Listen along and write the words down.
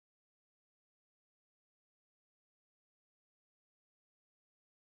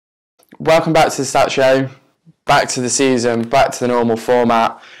Welcome back to the Stat Show, back to the season, back to the normal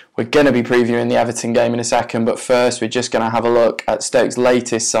format. We're going to be previewing the Everton game in a second, but first we're just going to have a look at Stoke's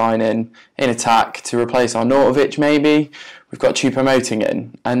latest signing in attack to replace Arnautovic maybe. We've got choupo-moting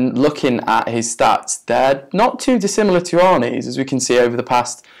in, and looking at his stats, they're not too dissimilar to Arnie's. As we can see over the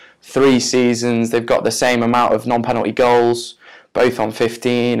past 3 seasons, they've got the same amount of non-penalty goals, both on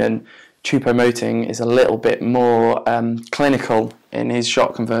 15, and choupo-moting is a little bit more clinical in his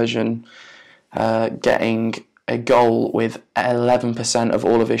shot conversion, getting a goal with 11% of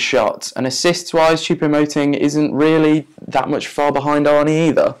all of his shots. And assists-wise, choupo-moting isn't really that much far behind Arnie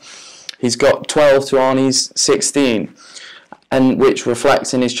either. He's got 12 to Arnie's 16, and which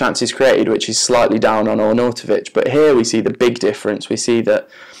reflects in his chances created, which is slightly down on Arnautovic. But here we see the big difference. We see that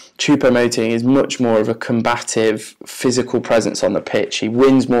choupo-moting is much more of a combative, physical presence on the pitch. He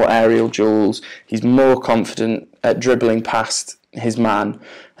wins more aerial duels. He's more confident at dribbling past his man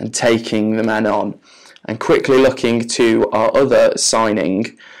and taking the men on. And quickly looking to our other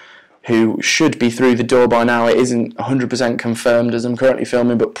signing, who should be through the door by now. It isn't 100% confirmed as I'm currently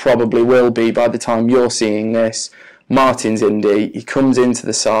filming, but probably will be by the time you're seeing this. Martins Indy. He comes into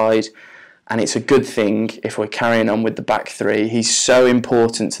the side, and it's a good thing if we're carrying on with the back three. He's so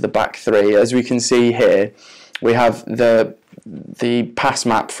important to the back three. As we can see here, we have the pass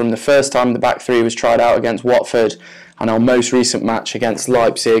map from the first time the back three was tried out against Watford and our most recent match against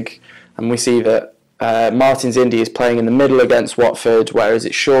Leipzig, and we see that Martins Indy is playing in the middle against Watford, whereas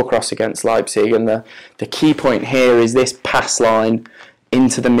it's Shawcross against Leipzig. And the key point here is this pass line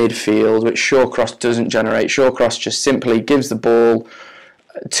into the midfield, which Shawcross doesn't generate. Shawcross just simply gives the ball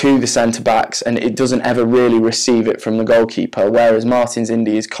to the centre-backs and it doesn't ever really receive it from the goalkeeper, whereas Martins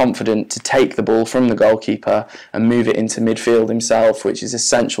Indy is confident to take the ball from the goalkeeper and move it into midfield himself, which is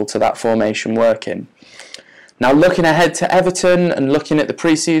essential to that formation working. Now, looking ahead to Everton and looking at the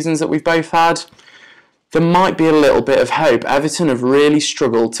pre-seasons that we've both had, there might be a little bit of hope. Everton have really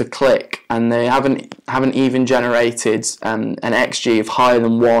struggled to click, and they haven't even generated an XG of higher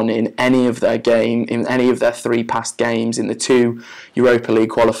than 1 in any of their 3 past games in the 2 Europa League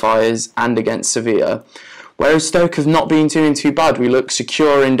qualifiers and against Sevilla. Whereas Stoke have not been doing too bad. We look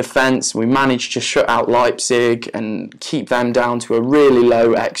secure in defence. We managed to shut out Leipzig and keep them down to a really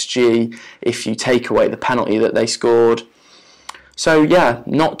low XG if you take away the penalty that they scored. So yeah,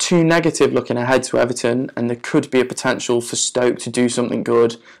 not too negative looking ahead to Everton, and there could be a potential for Stoke to do something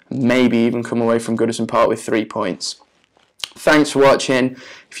good, maybe even come away from Goodison Park with 3 points. Thanks for watching.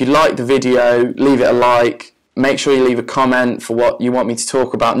 If you liked the video, leave it a like. Make sure you leave a comment for what you want me to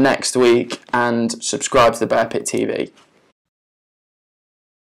talk about next week, and subscribe to the Bear Pit TV.